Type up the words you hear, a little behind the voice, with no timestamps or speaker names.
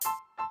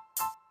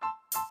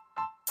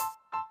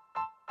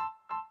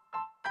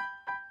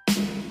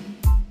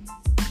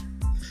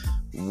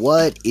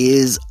What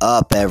is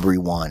up,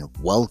 everyone?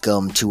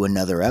 Welcome to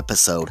another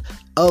episode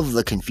of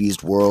The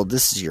Confused World.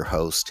 This is your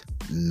host,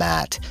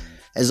 Matt.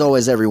 As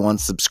always, everyone,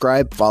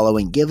 subscribe, follow,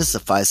 and give us a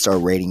 5-star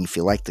rating if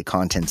you like the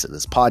contents of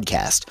this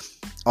podcast.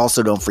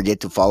 Also, don't forget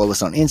to follow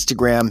us on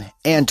Instagram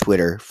and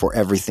Twitter for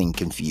Everything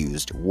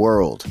Confused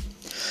World.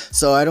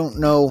 So, I don't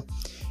know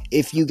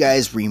if you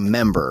guys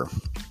remember,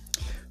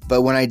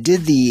 but when I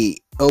did the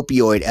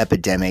opioid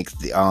epidemic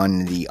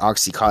on the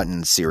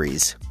Oxycontin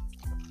series,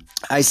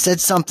 I said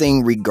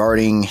something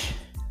regarding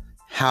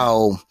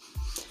how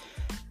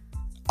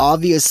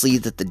obviously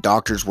that the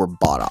doctors were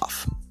bought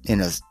off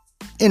in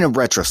a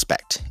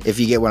retrospect, if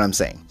you get what I'm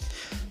saying.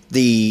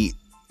 The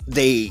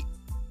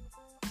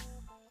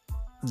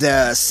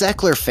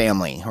Sackler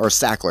family, or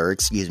Sackler,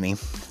 excuse me,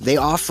 they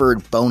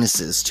offered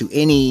bonuses to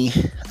any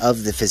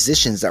of the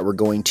physicians that were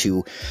going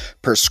to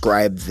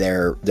prescribe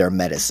their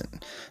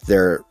medicine,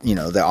 the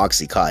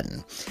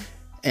Oxycontin.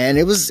 And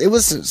it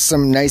was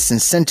some nice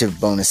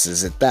incentive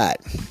bonuses at that.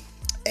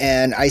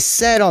 And I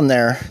said on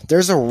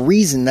there's a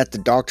reason that the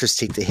doctors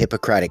take the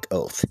Hippocratic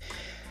Oath.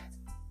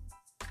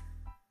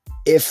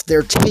 If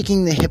they're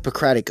taking the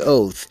Hippocratic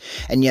Oath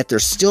and yet they're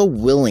still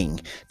willing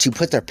to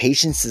put their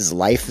patients'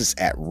 lives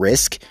at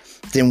risk,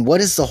 then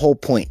what is the whole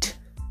point?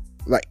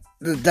 Like,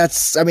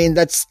 that's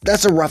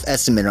a rough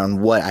estimate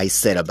on what I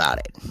said about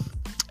it.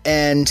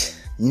 And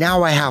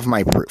now I have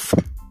my proof.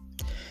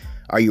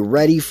 Are you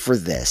ready for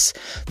this?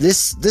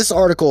 This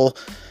article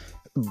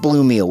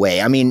blew me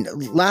away. I mean,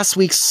 last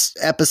week's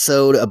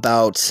episode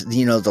about,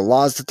 the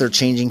laws that they're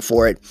changing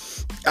for it,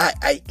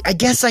 I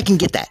guess I can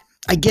get that.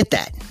 I get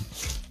that.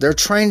 They're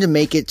trying to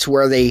make it to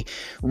where they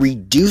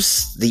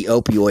reduce the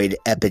opioid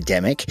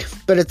epidemic,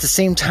 but at the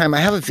same time, I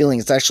have a feeling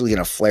it's actually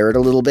going to flare it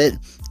a little bit.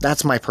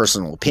 That's my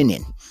personal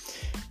opinion.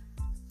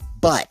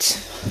 But,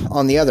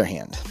 on the other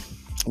hand,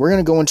 we're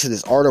going to go into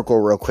this article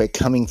real quick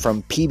coming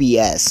from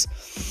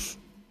PBS.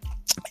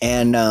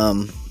 And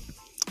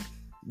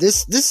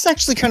this is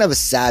actually kind of a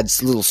sad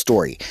little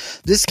story.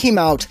 This came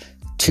out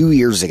 2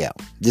 years ago,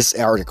 this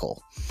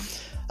article.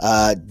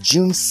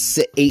 June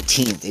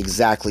 18th,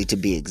 exactly to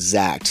be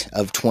exact,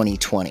 of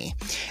 2020.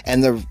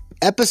 And the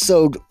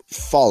episode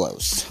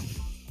follows.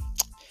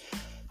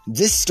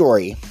 This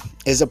story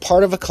is a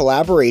part of a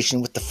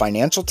collaboration with the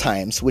Financial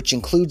Times, which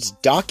includes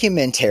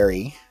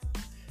documentary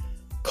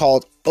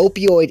called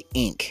Opioid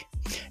Inc.,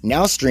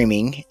 now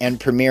streaming and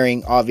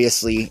premiering.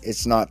 Obviously,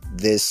 it's not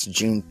this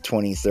June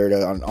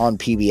 23rd on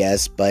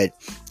PBS, but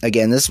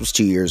again, this was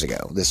 2 years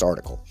ago, this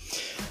article.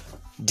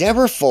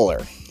 Deborah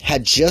Fuller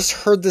had just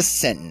heard the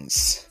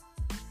sentence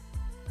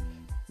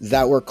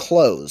that were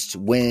closed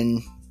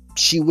when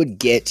she would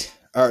get,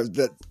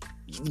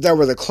 that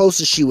were the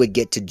closest she would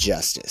get to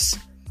justice.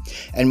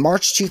 In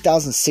March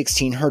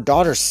 2016, her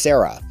daughter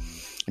Sarah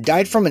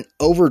died from an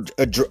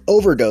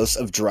overdose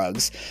of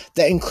drugs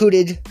that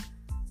included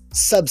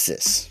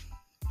Subsys,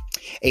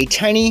 a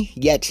tiny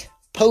yet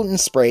potent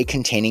spray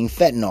containing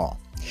fentanyl,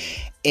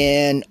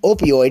 an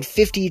opioid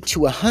 50 to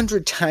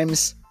 100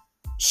 times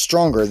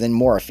stronger than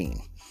morphine.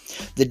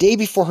 The day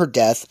before her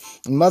death,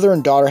 mother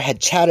and daughter had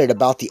chatted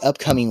about the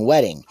upcoming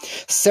wedding.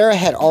 Sarah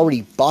had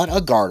already bought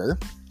a garter.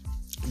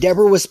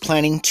 Deborah was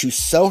planning to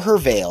sew her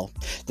veil.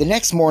 The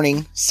next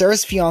morning,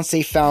 Sarah's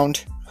fiancé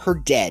found her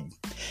dead,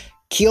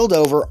 keeled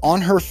over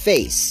on her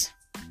face.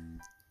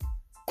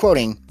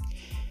 Quoting,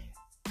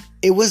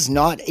 "It was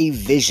not a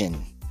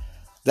vision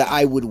that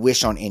I would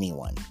wish on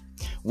anyone.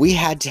 We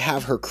had to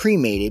have her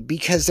cremated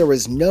because there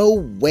was no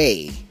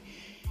way."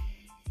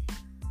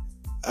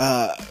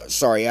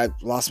 Sorry, I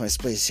lost my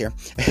space here.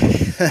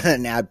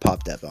 An ad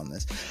popped up on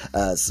this.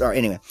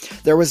 Anyway,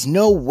 there was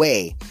no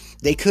way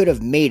they could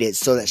have made it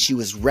so that she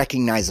was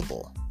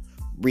recognizable.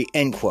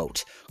 End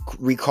quote.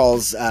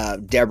 Recalls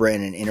Deborah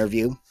in an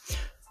interview.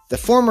 The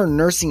former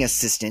nursing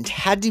assistant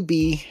had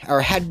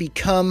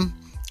become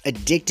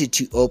addicted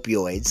to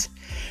opioids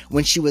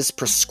when she was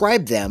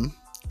prescribed them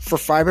for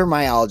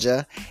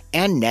fibromyalgia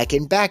and neck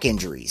and back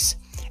injuries.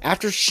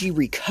 After she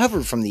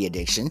recovered from the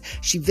addiction,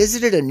 she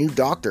visited a new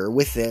doctor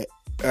with an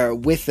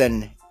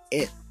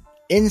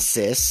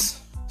Insys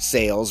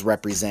sales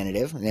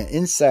representative. And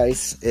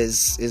Insys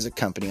is a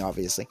company,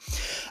 obviously.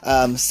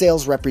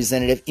 Sales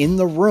representative in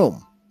the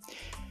room.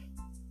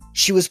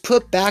 She was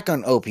put back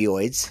on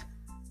opioids,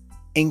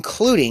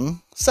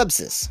 including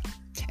Subsys.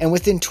 And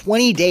within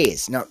 20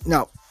 days,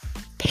 now,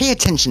 pay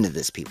attention to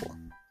this, people,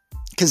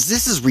 because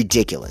this is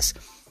ridiculous.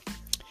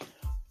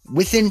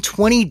 Within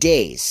 20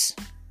 days,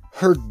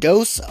 her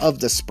dose of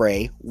the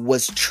spray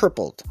was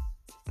tripled.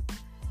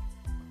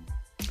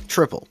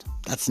 Tripled.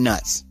 That's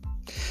nuts.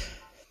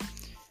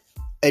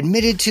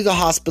 Admitted to the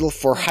hospital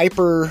for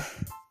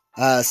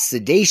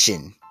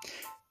sedation,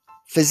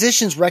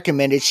 physicians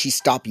recommended she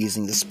stop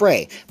using the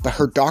spray, but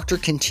her doctor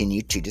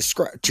continued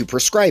to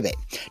prescribe it.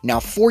 Now,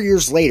 4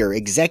 years later,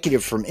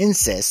 executive from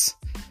Insys,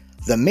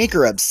 the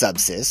maker of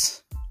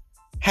Subsys,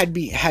 had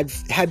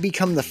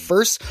become the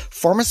first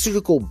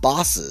pharmaceutical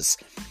bosses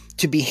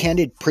to be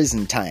handed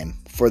prison time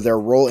for their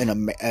role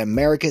in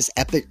America's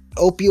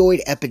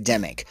opioid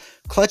epidemic.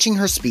 Clutching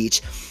her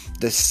speech,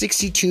 the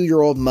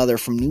 62-year-old mother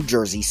from New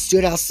Jersey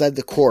stood outside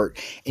the court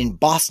in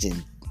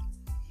Boston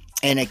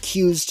and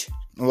accused,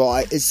 well,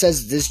 it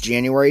says this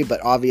January,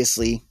 but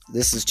obviously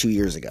this is 2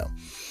 years ago,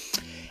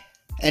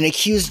 and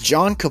accused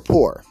John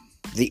Kapoor,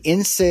 the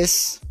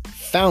INSYS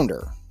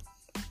founder,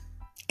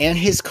 and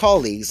his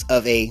colleagues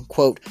of a,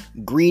 quote,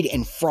 greed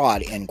and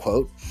fraud, end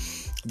quote,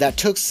 that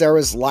took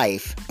Sarah's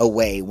life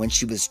away when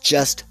she was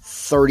just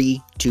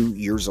 32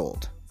 years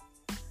old.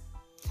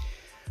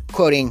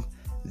 Quoting,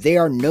 "They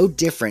are no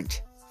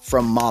different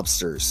from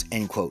mobsters,"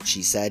 end quote,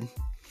 she said.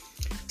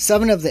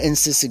 7 of the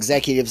INSYS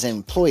executives and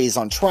employees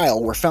on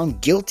trial were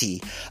found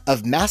guilty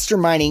of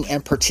masterminding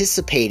and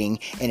participating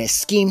in a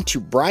scheme to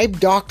bribe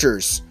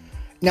doctors.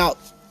 Now,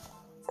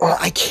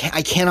 I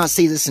cannot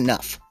say this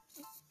enough.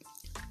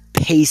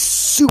 Pay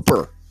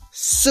super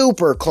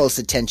close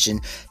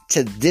attention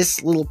to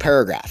this little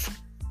paragraph.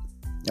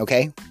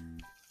 Okay?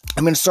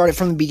 I'm going to start it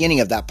from the beginning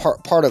of that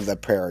part of the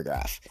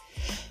paragraph.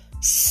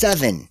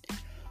 7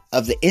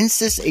 of the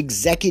INSYS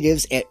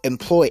executives and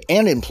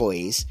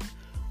employees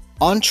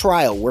on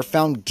trial were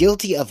found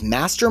guilty of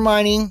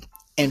masterminding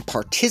and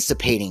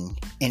participating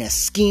in a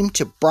scheme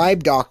to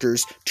bribe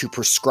doctors to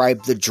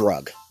prescribe the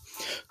drug.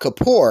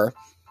 Kapoor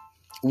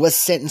was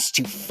sentenced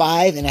to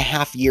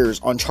 5.5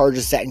 years on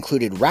charges that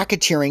included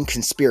racketeering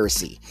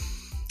conspiracy.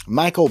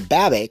 Michael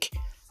Babbitt,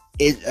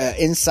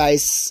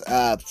 INSYS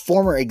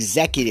former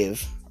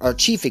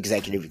chief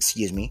executive,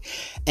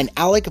 and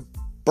Alec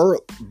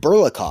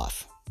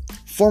Burlikoff,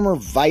 former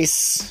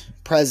vice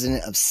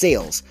president of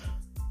sales,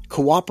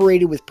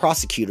 cooperated with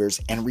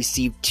prosecutors and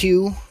received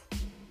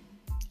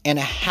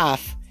 2.5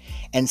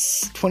 and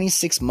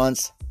 26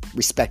 months,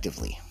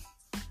 respectively.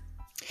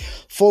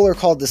 Fuller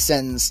called the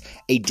sentence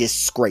a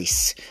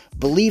disgrace,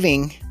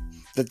 believing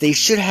that they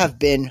should have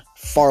been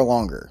far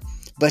longer.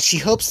 But she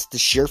hopes the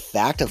sheer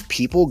fact of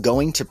people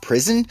going to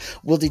prison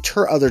will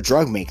deter other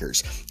drug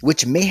makers,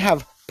 which may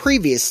have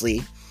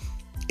previously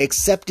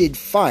accepted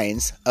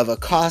fines of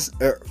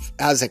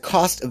as a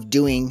cost of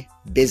doing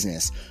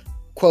business.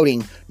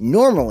 Quoting,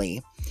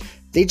 "Normally,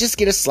 they just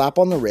get a slap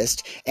on the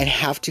wrist and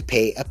have to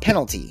pay a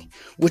penalty,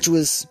 which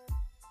was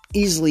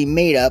easily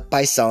made up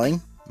by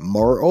selling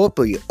more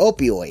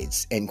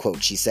opioids," end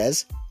quote, she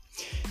says.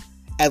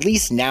 "At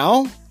least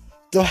now,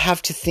 they'll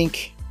have to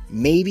think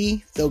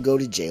maybe they'll go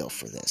to jail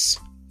for this."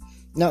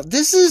 Now,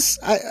 this is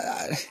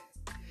a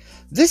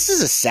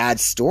sad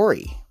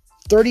story.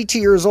 32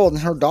 years old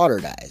and her daughter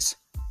dies.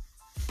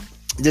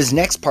 This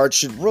next part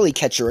should really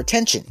catch your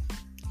attention.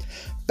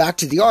 Back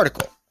to the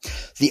article.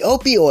 The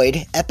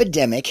opioid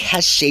epidemic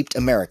has shaped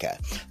America.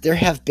 There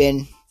have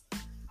been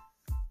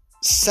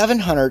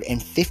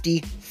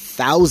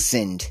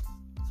 750,000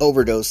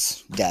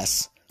 overdose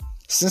deaths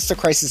since the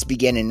crisis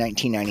began in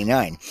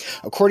 1999,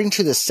 according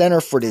to the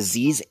Center for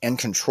Disease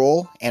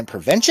Control and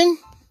Prevention,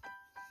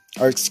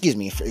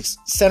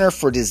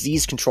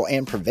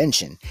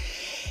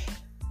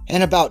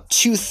 and about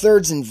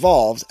 2/3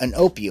 involved an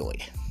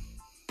opioid.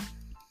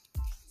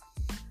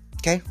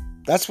 Okay,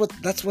 that's what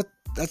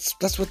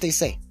they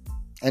say,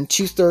 and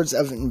 2/3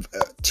 of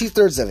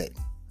it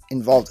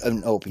involved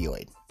an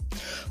opioid.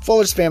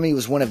 Fuller's family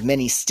was one of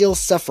many still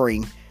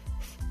suffering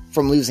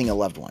from losing a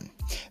loved one.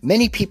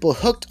 Many people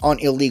hooked on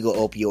illegal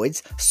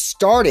opioids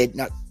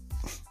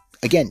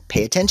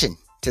pay attention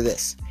to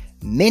this.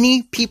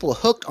 Many people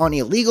hooked on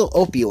illegal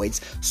opioids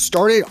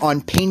started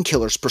on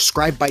painkillers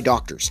prescribed by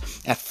doctors.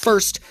 At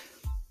first,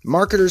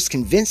 marketers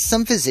convinced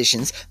some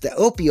physicians that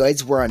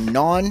opioids were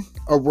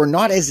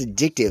not as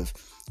addictive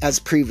as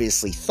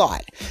previously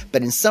thought,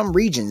 but in some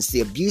regions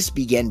the abuse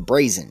became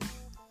brazen.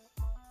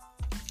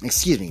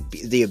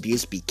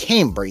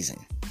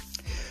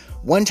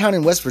 One town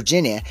in West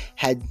Virginia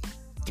had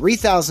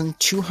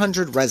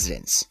 3,200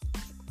 residents,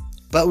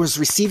 but was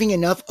receiving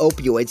enough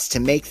opioids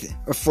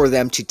for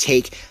them to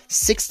take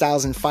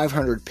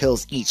 6,500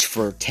 pills each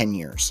for 10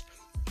 years.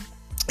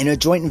 In a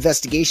joint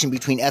investigation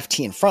between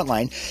FT and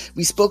Frontline,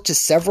 we spoke to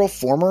several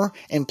former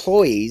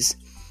employees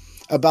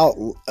about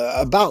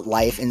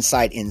life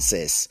inside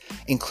INSYS,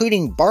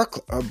 including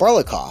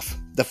Barlikoff,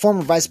 the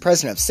former vice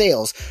president of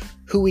sales,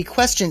 who we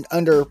questioned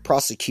under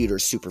prosecutor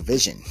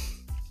supervision.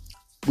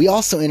 We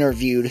also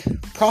interviewed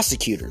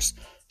prosecutors,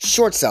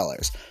 short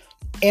sellers,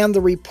 and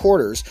the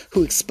reporters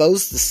who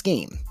exposed the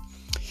scheme.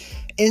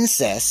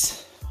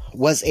 INSYS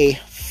was a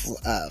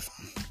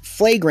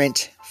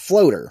flagrant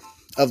floater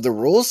of the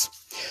rules.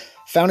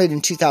 Founded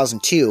in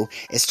 2002,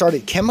 it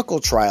started clinical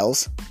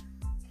trials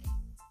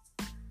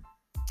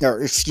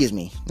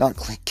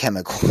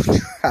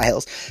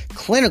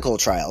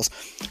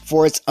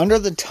for its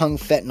under-the-tongue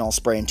fentanyl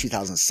spray in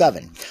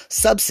 2007.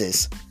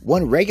 Subsys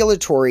won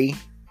regulatory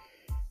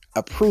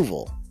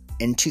approval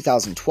in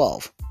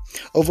 2012.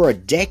 Over a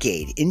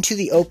decade into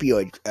the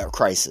opioid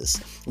crisis,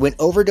 when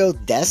overdose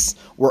deaths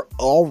were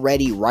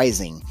already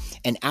rising,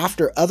 and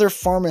after other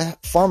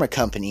pharma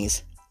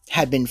companies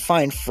had been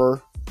fined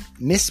for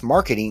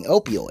mismarketing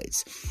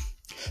opioids.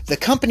 The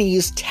company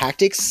used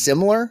tactics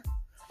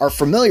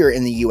familiar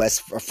in the U.S.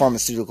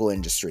 pharmaceutical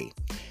industry,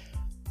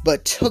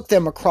 but took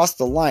them across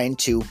the line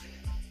to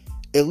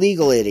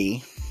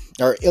illegality,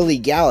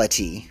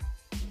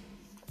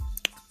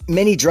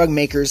 many drug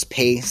makers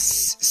pay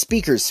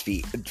speakers'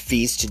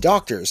 fees to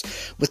doctors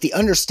with the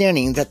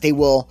understanding that they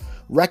will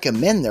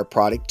recommend their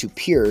product to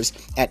peers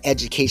at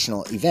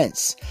educational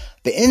events.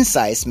 The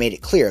insights made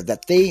it clear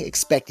that they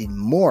expected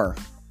more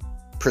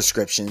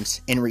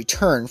prescriptions in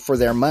return for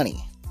their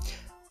money.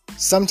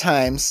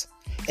 Sometimes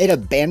it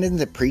abandoned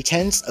the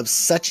pretense of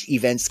such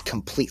events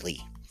completely.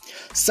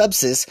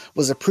 Subsys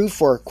was approved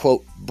for,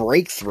 quote,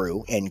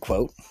 breakthrough, end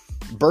quote,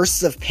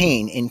 bursts of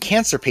pain in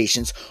cancer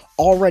patients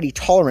already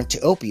tolerant to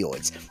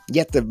opioids,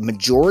 yet the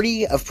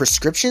majority of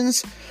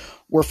prescriptions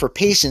were for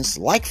patients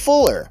like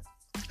Fuller,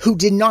 who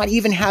did not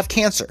even have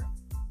cancer.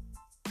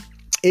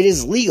 It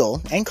is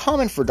legal and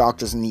common for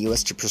doctors in the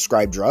U.S. to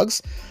prescribe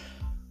drugs,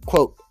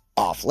 quote,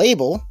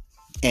 off-label,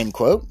 end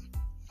quote,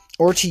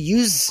 or to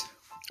use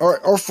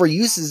or for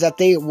uses that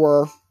they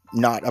were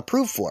not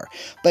approved for.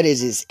 But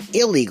it is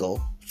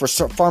illegal for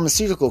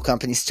pharmaceutical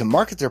companies to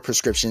market their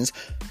prescriptions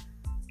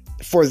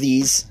for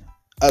these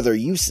other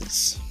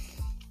uses.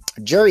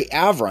 Jerry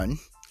Avron,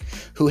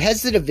 who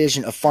heads the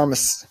division of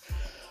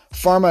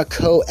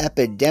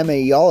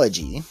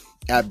pharmacoepidemiology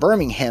at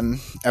Birmingham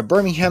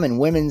and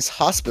Women's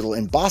Hospital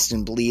in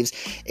Boston, believes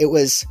it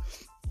was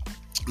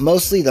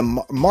mostly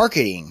the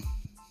marketing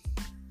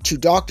to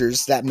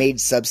doctors that made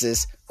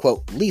Subsys,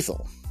 quote,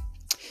 lethal.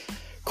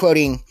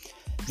 Quoting,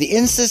 the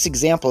incest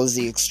example is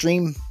the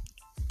extreme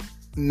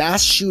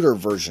mass shooter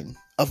version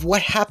of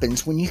what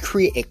happens when you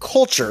create a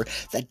culture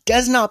that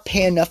does not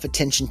pay enough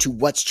attention to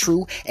what's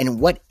true and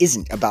what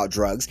isn't about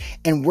drugs,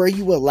 and where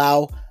you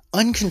allow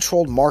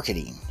uncontrolled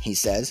marketing, he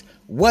says.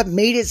 What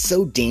made it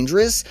so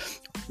dangerous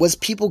was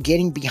people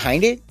getting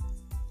behind it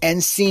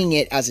and seeing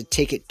it as a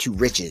ticket to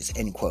riches,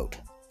 end quote.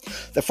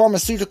 The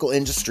pharmaceutical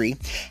industry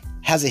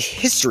has a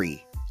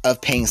history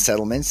of paying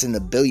settlements in the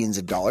billions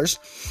of dollars,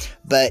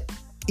 but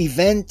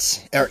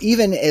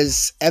even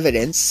as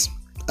evidence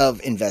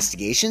of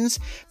investigations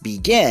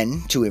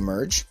began to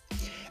emerge,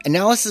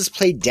 analysis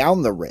played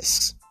down the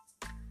risks,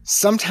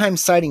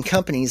 sometimes citing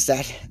companies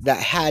that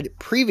had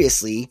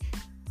previously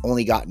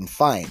only gotten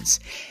fines,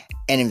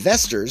 and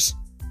investors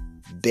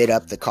bid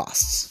up the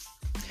costs.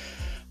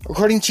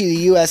 According to the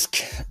U.S.,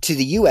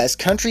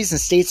 countries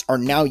and states are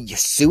now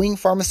suing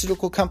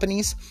pharmaceutical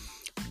companies,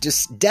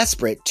 just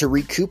desperate to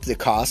recoup the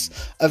costs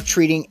of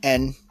treating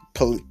and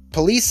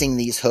policing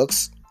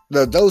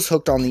those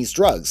hooked on these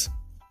drugs.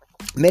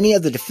 Many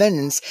of the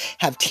defendants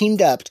have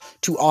teamed up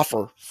to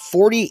offer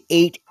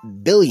 $48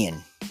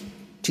 billion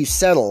to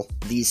settle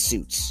these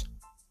suits.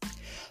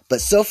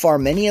 But so far,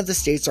 many of the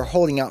states are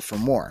holding out for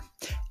more.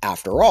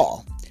 After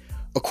all,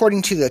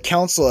 according to the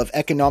Council of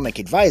Economic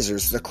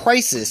Advisors, the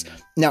crisis...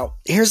 Now,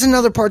 here's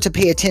another part to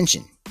pay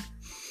attention.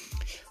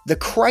 The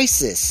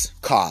crisis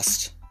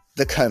cost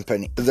the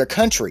country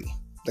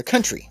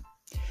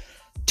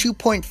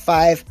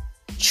 $2.5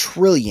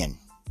 trillion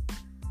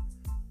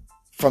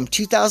from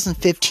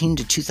 2015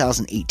 to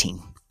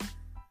 2018.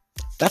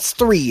 That's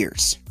 3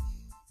 years.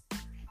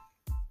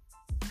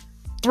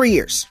 3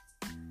 years.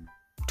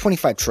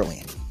 25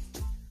 trillion.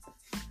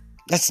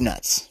 That's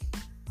nuts.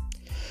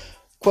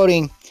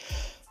 Quoting,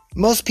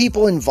 most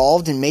people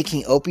involved in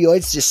making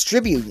opioids,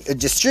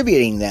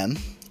 distributing them,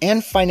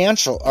 and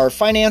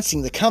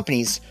financing the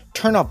companies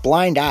turn a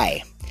blind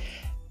eye,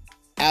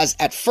 as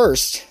at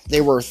first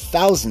they were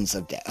thousands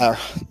of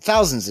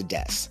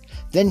deaths,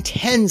 then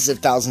tens of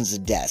thousands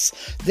of deaths,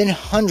 then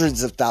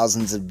hundreds of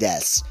thousands of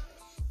deaths.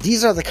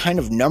 These are the kind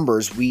of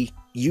numbers we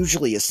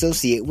usually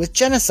associate with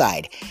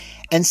genocide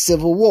and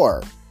civil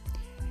war.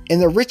 In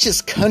the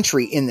richest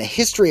country in the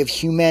history of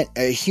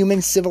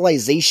human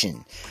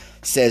civilization,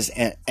 says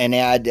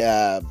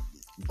Anad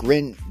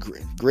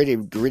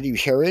Gritty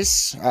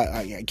Harris,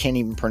 I can't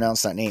even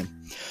pronounce that name,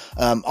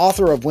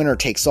 author of Winner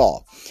Takes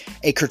All,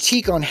 a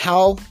critique on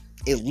how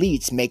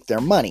elites make their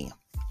money.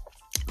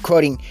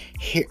 Quoting,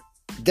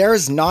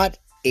 there's now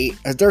a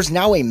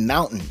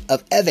mountain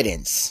of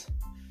evidence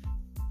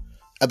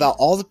about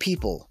all the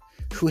people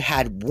who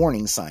had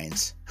warning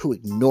signs who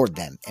ignored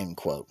them, end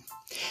quote.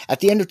 At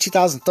the end of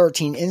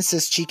 2013,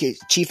 Insys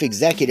chief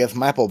executive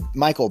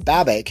Michael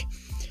Babbitt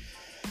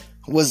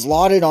was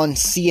lauded on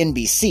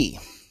CNBC.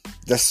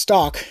 The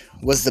stock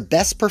was the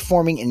best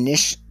performing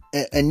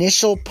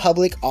initial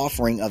public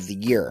offering of the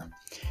year,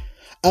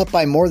 up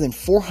by more than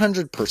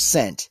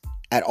 400%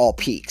 at all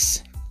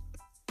peaks.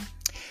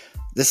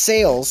 The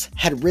sales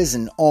had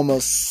risen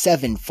almost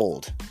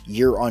sevenfold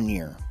year on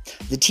year.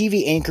 The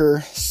TV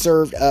anchor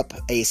served up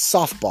a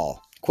softball,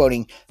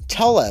 quoting,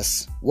 "Tell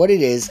us what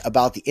it is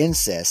about the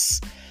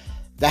incest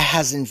that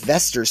has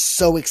investors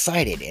so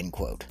excited," end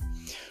quote.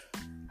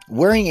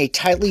 Wearing a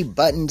tightly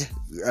buttoned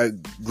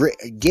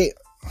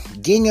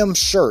gingham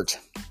shirt,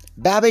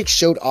 Babbitt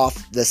showed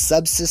off the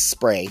Subsys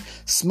spray,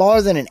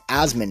 smaller than an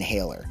asthma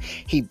inhaler.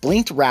 He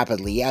blinked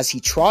rapidly as he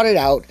trotted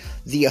out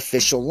the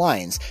official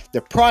lines.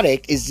 The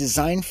product is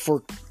designed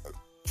for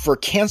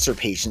cancer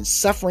patients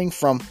suffering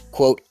from,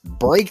 quote,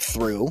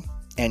 breakthrough,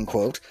 end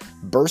quote,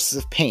 bursts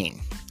of pain.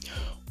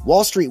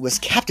 Wall Street was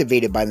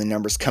captivated by the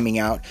numbers coming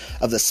out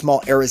of the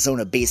small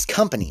Arizona-based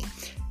company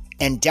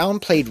and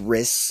downplayed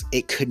risks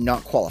it could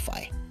not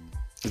qualify.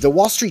 The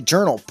Wall Street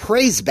Journal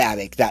praised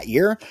Babbitt that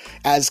year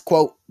as,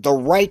 quote, the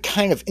right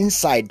kind of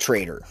inside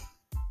trader,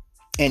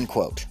 end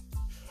quote.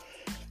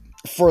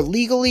 For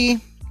legally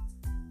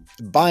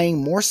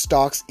buying more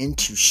stocks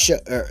to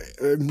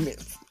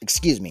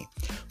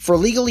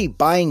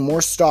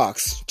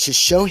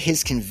show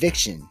his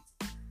conviction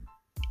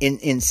in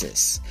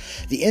INSYS.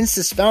 The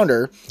INSYS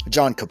founder,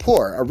 John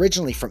Kapoor,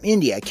 originally from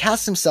India,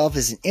 cast himself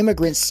as an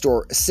immigrant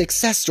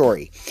success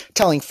story,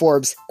 telling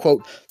Forbes,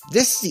 quote,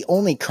 this is the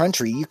only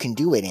country you can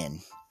do it in,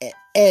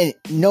 and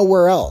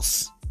nowhere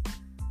else,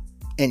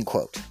 end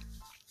quote.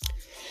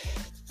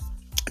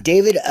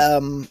 David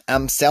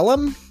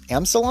Amsalem,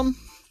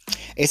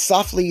 a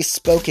softly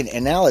spoken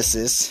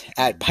analyst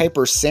at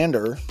Piper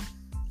Sandler,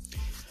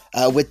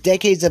 with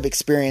decades of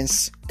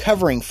experience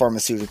covering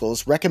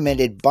pharmaceuticals,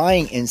 recommended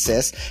buying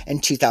INSYS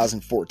in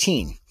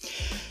 2014.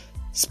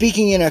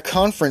 Speaking in a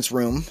conference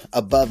room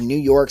above New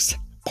York's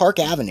Park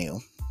Avenue,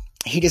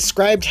 he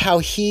described how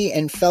he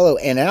and fellow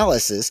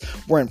analysts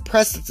were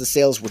impressed that the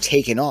sales were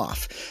taken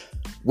off,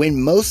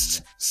 when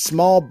most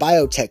small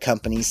biotech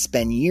companies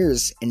spend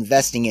years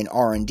investing in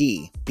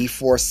R&D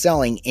before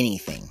selling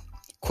anything.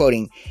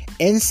 Quoting,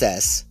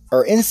 INSYS,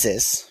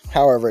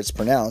 however it's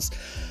pronounced,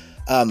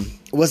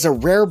 was a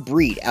rare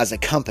breed as a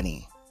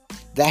company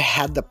that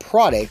had the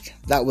product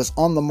that was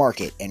on the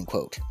market, end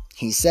quote.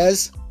 He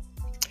says,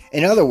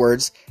 in other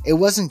words, it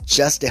wasn't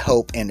just a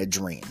hope and a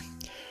dream.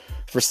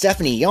 For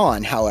Stephanie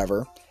Yon,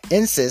 however,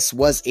 INSYS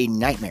was a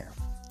nightmare.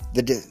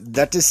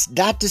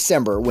 That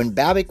December, when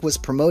Babbitt was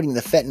promoting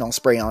the fentanyl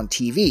spray on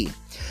TV,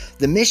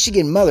 the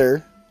Michigan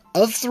mother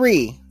of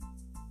 3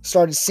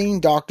 started seeing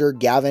Dr.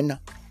 Gavin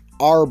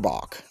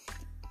Arbach,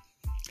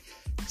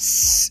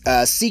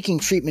 seeking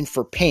treatment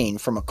for pain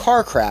from a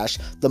car crash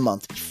the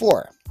month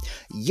before.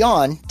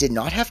 Yon did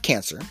not have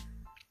cancer.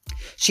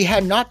 She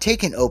had not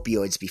taken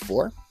opioids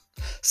before.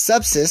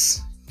 Sepsis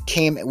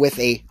came with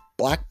a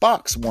black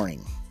box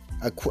warning.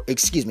 A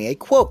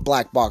quote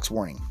black box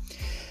warning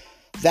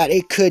that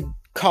it could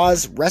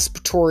cause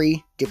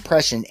respiratory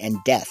depression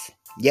and death.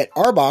 Yet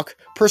Arbach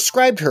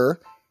prescribed her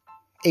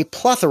a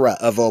plethora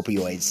of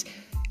opioids,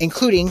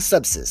 including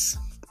sepsis.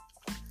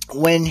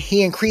 When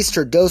he increased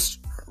her dose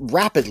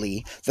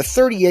rapidly, the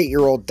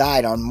 38-year-old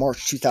died on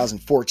March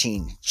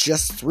 2014,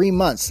 just 3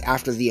 months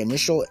after the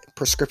initial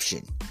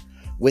prescription,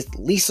 with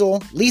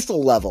lethal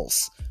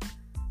levels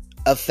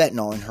of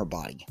fentanyl in her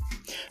body.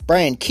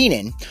 Brian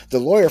Keenan, the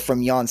lawyer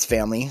from Yon's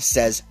family,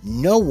 says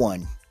no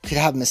one could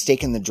have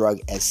mistaken the drug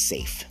as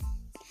safe.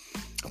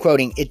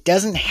 Quoting, it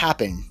doesn't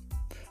happen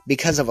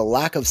because of a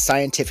lack of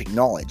scientific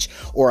knowledge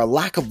or a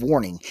lack of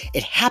warning.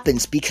 It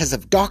happens because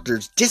of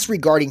doctors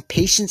disregarding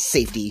patient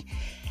safety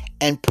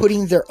and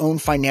putting their own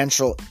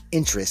financial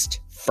interest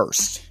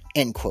first,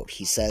 end quote,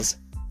 he says.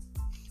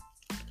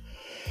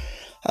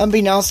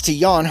 Unbeknownst to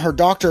Yon, her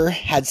doctor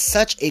had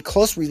such a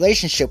close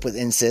relationship with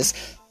INSYS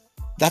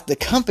that the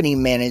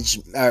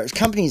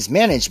company's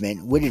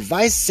management would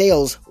advise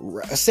sales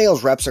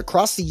reps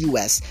across the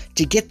U.S.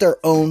 to get their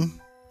own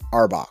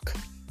Arbach.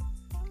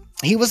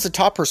 He was the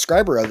top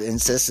prescriber of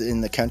INSYS in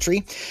the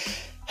country,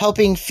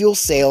 helping fuel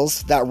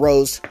sales that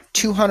rose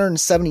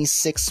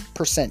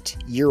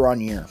 276% year on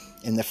year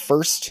in the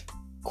first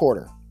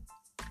quarter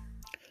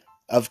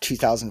of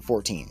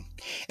 2014.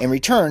 In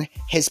return,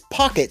 his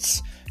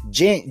pockets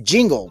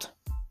jingled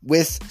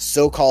with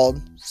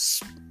so-called,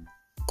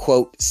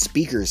 quote,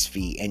 speaker's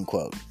fee, end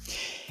quote.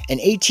 In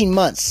 18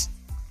 months,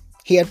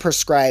 in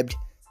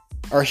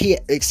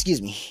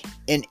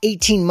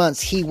 18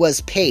 months, he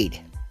was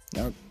paid.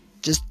 Now,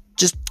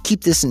 just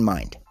keep this in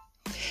mind.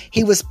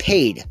 He was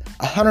paid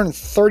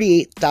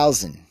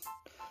 $138,000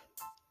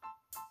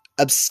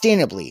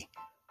 ostensibly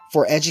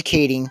for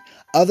educating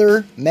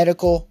other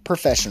medical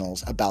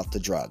professionals about the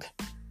drug.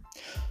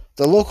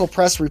 The local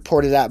press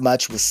reported that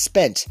much was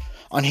spent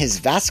on his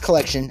vast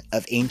collection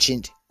of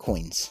ancient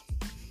coins.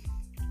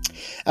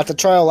 At the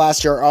trial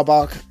last year,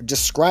 Arbach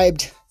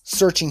described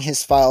searching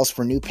his files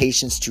for new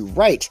patients to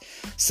write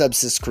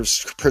sepsis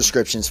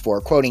prescriptions for,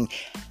 quoting,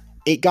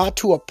 it got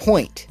to a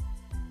point,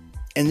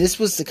 and this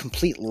was the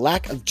complete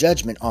lack of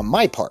judgment on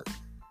my part,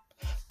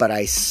 but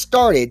I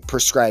started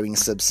prescribing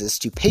sepsis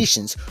to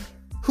patients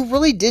who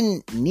really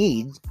didn't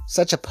need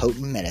such a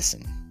potent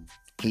medicine.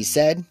 He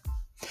said,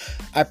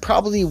 I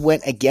probably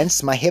went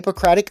against my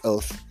Hippocratic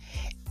oath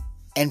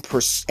and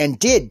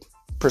did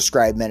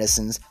prescribe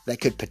medicines that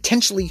could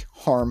potentially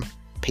harm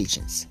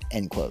patients,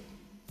 end quote.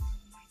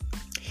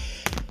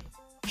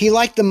 He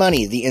liked the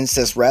money, the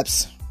INSYS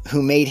reps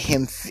who made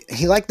him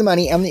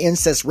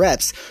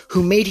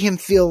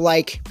feel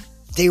like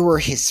they were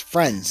his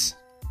friends.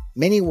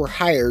 Many were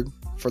hired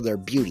for their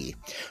beauty.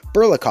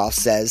 Burlikoff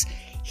says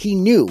he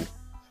knew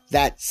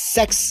that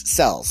sex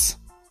sells,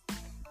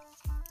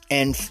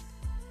 and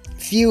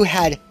few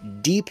had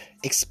deep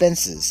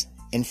expenses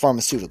in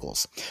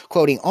pharmaceuticals.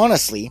 Quoting,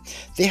 honestly,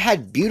 they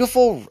had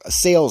beautiful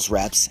sales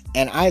reps,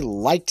 and I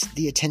liked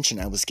the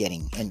attention I was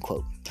getting, end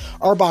quote.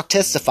 Arbach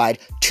testified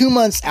 2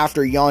 months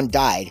after Jan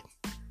died.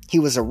 He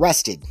was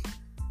arrested.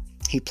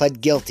 He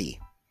pled guilty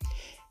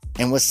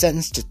and was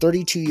sentenced to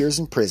 32 years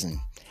in prison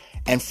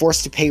and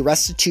forced to pay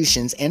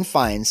restitutions and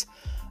fines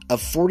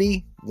of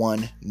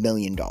 $41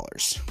 million.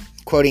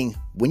 Quoting,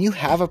 "When you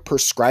have a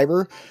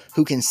prescriber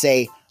who can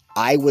say,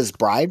 'I was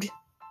bribed,'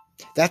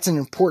 that's an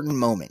important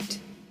moment,"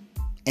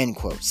 end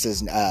quote,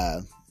 says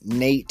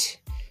Nate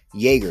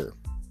Yeager,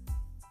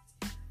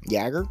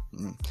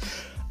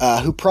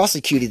 who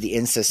prosecuted the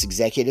incest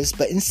executives,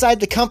 but inside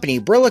the company,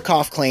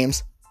 Brilikoff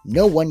claims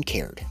no one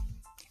cared.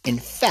 In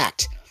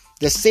fact,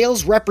 the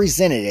sales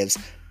representatives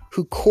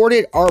who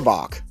courted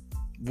Arbach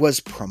was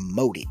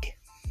promoted.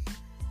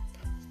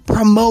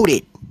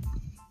 Promoted.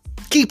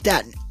 Keep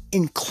that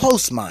in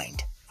close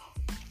mind.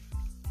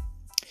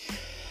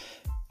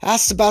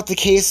 Asked about the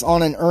case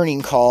on an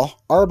earning call,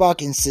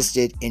 Arbach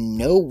insisted in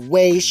no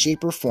way,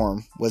 shape, or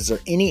form was there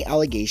any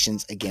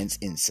allegations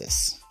against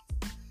incest.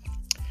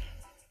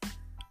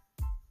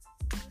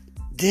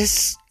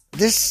 This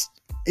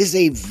is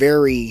a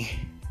very,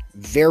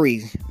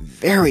 very,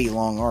 very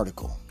long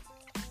article.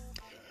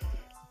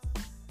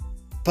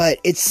 But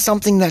it's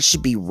something that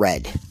should be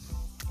read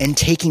and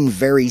taken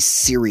very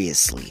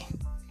seriously.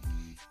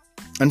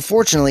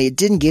 Unfortunately, it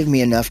didn't give me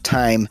enough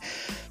time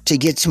to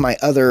get to my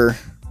other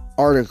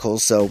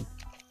articles, so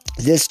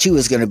this too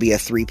is going to be a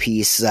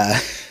three-piece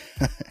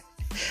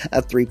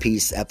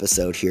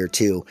episode here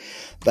too.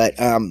 But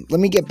let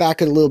me get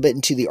back a little bit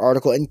into the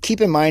article, and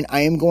keep in mind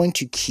I am going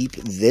to keep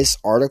this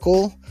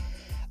article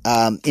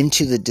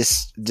into the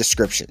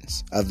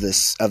descriptions of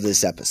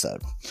this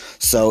episode.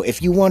 So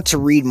if you want to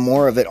read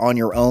more of it on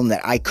your own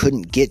that I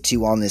couldn't get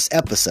to on this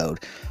episode,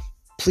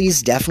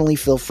 please definitely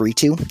feel free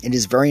to. It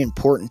is very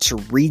important to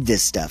read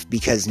this stuff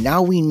because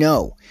now we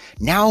know.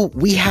 Now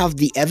we have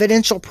the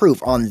evidential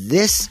proof on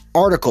this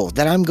article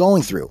that I'm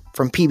going through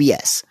from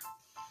PBS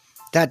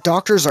that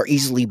doctors are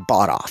easily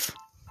bought off.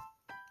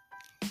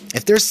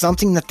 If there's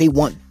something that they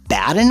want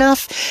bad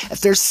enough, if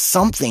there's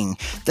something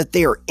that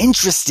they are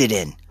interested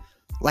in,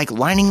 like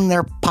lining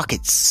their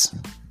pockets.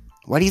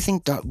 Why do you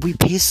think we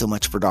pay so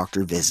much for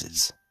doctor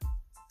visits?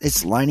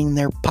 It's lining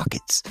their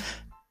pockets.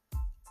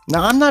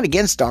 Now, I'm not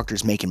against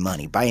doctors making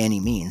money by any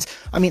means.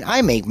 I mean,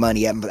 I make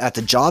money at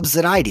the jobs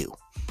that I do.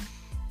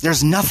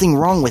 There's nothing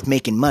wrong with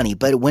making money,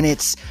 but when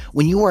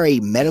you are a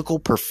medical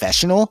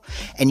professional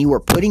and you are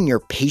putting your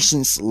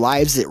patients'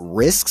 lives at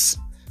risks,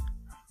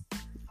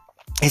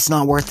 it's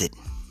not worth it.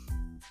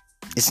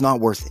 It's not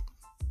worth it.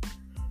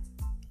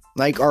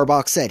 Like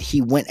Arbach said,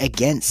 he went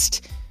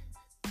against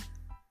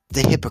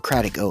the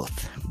Hippocratic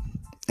Oath.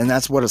 And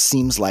that's what it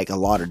seems like a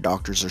lot of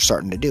doctors are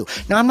starting to do.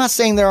 Now, I'm not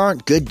saying there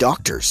aren't good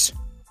doctors.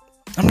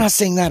 I'm not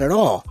saying that at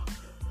all.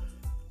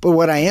 But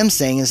what I am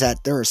saying is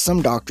that there are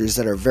some doctors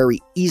that are very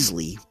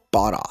easily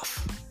bought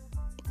off.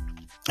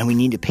 And we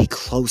need to pay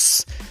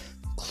close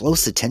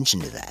attention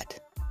to that.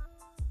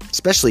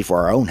 Especially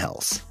for our own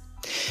health.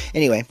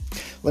 Anyway,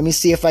 let me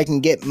see if I can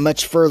get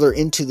much further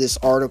into this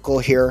article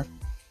here.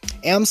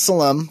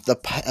 Amsalem, the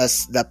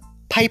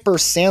Piper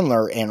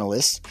Sandler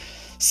analyst,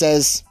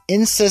 says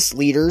incest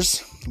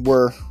leaders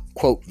were,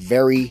 quote,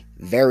 very,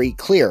 very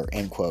clear,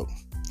 end quote,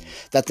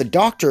 that the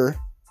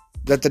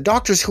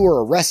doctors who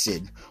were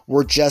arrested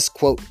were just,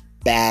 quote,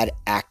 bad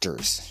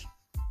actors.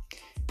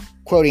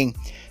 Quoting,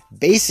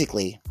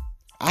 basically,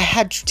 I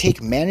had to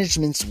take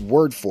management's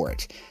word for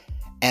it,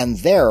 and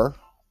they're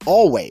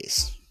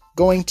always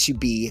going to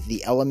be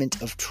the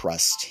element of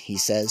trust, he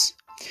says.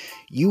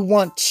 You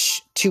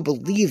want to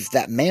believe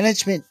that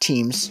management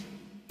teams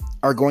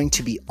are going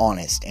to be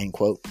honest, end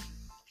quote.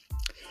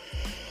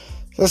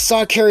 The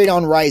stock carried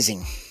on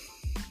rising.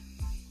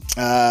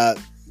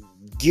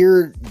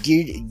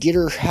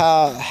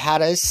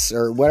 Hadis,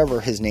 or whatever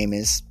his name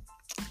is,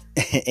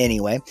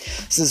 anyway,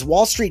 says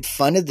Wall Street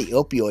funded the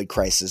opioid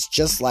crisis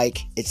just like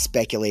it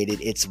speculated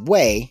its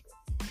way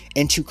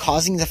into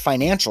causing the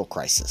financial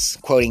crisis.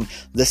 Quoting,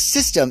 the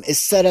system is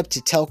set up to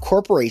tell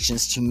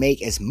corporations to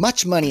make as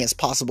much money as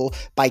possible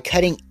by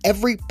cutting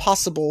every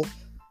possible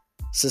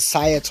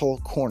societal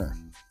corner,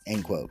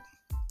 end quote.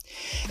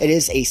 It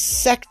is a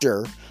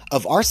sector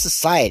of our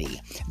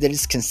society that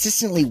is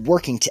consistently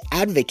working to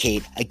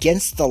advocate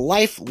against the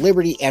life,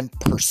 liberty, and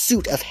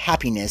pursuit of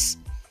happiness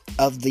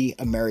of the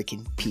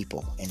American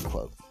people, end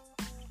quote.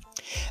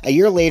 A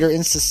year later,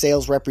 incest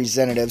sales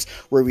representatives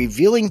were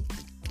revealing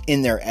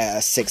in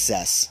their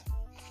success.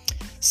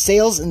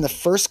 Sales in the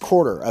first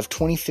quarter of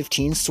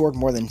 2015 soared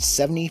more than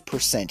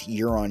 70%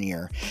 year on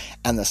year,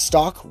 and the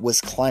stock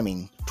was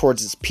climbing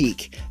towards its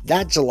peak.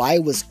 That July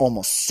was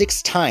almost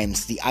 6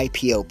 times the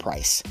IPO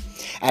price.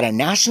 At a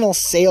national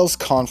sales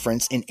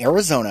conference in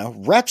Arizona,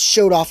 reps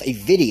showed off a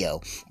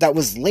video that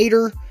was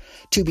later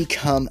to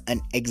become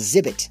an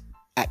exhibit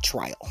at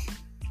trial.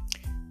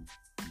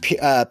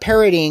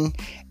 Parodying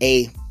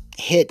a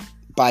hit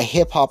by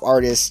hip-hop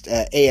artist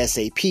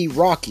ASAP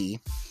Rocky,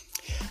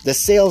 the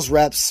sales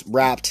reps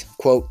rapped,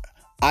 quote,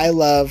 I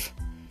love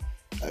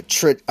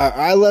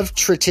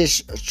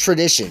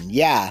tradition.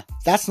 Yeah,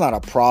 that's not a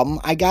problem.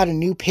 I got a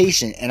new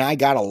patient and I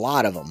got a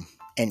lot of them,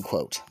 End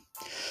quote.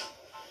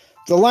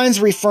 The line's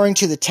referring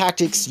to the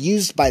tactics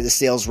used by the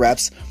sales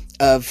reps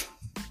of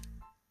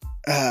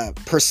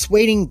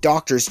persuading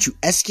doctors to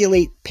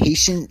escalate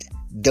patient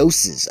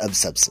doses of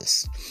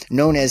substance,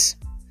 known as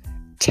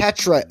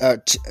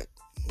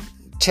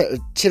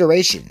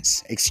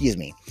titerations.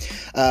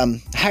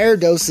 Higher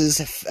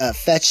doses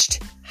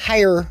fetched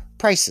higher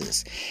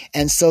prices,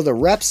 and so the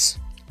reps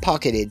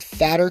pocketed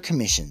fatter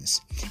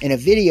commissions. In a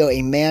video,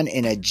 a man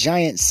in a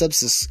giant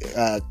sepsis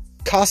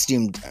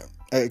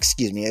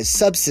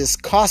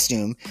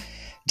costume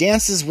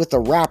dances with a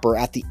rapper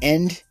at the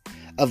end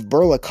of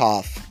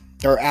Burlakoff,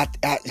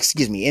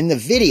 in the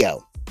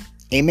video,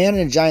 a man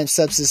in a giant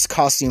sepsis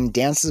costume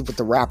dances with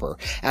the rapper.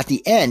 At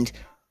the end,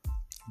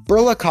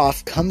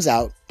 Burlakoff comes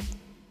out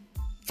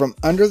from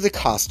under the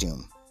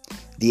costume.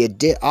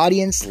 The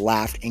audience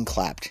laughed and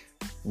clapped.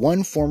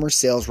 One former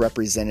sales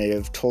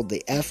representative told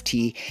the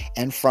FT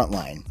and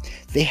Frontline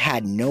they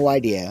had no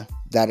idea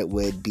that it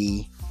would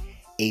be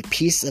a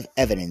piece of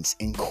evidence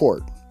in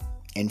court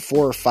in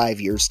 4 or 5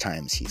 years'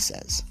 time, he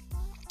says.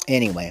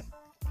 Anyway,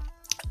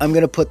 I'm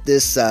going to put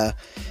this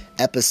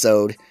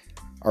episode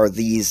or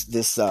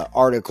this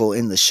article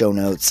in the show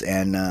notes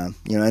and,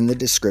 in the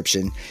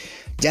description.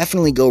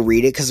 Definitely go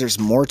read it because there's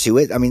more to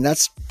it. I mean,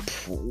 that's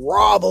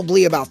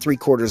probably about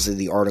 3/4 of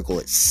the article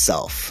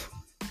itself.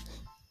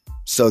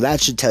 So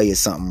that should tell you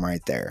something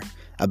right there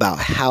about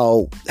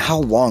how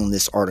long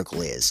this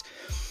article is.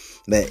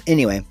 But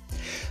anyway,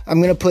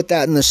 I'm going to put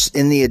that in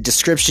the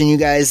description. You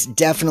guys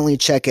definitely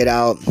check it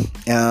out.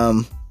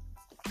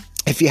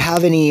 If you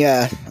have any,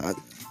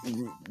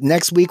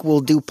 next week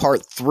we'll do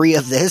part 3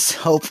 of this.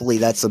 Hopefully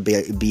that's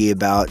be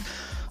about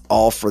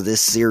all for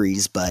this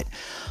series. But,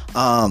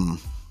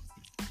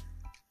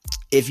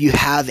 if you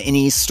have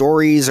any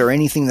stories or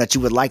anything that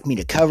you would like me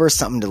to cover,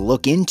 something to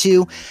look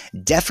into,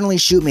 definitely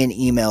shoot me an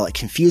email at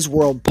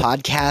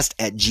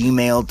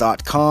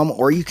confusedworldpodcast@gmail.com,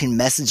 or you can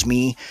message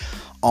me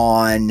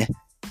on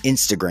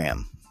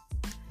Instagram.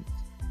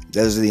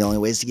 Those are the only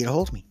ways to get a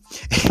hold of me.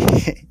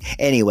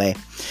 Anyway,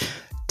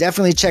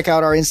 definitely check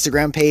out our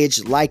Instagram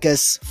page, like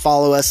us,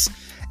 follow us,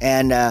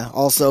 and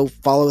also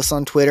follow us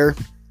on Twitter.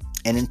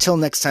 And until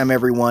next time,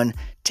 everyone,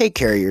 take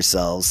care of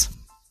yourselves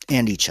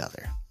and each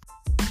other.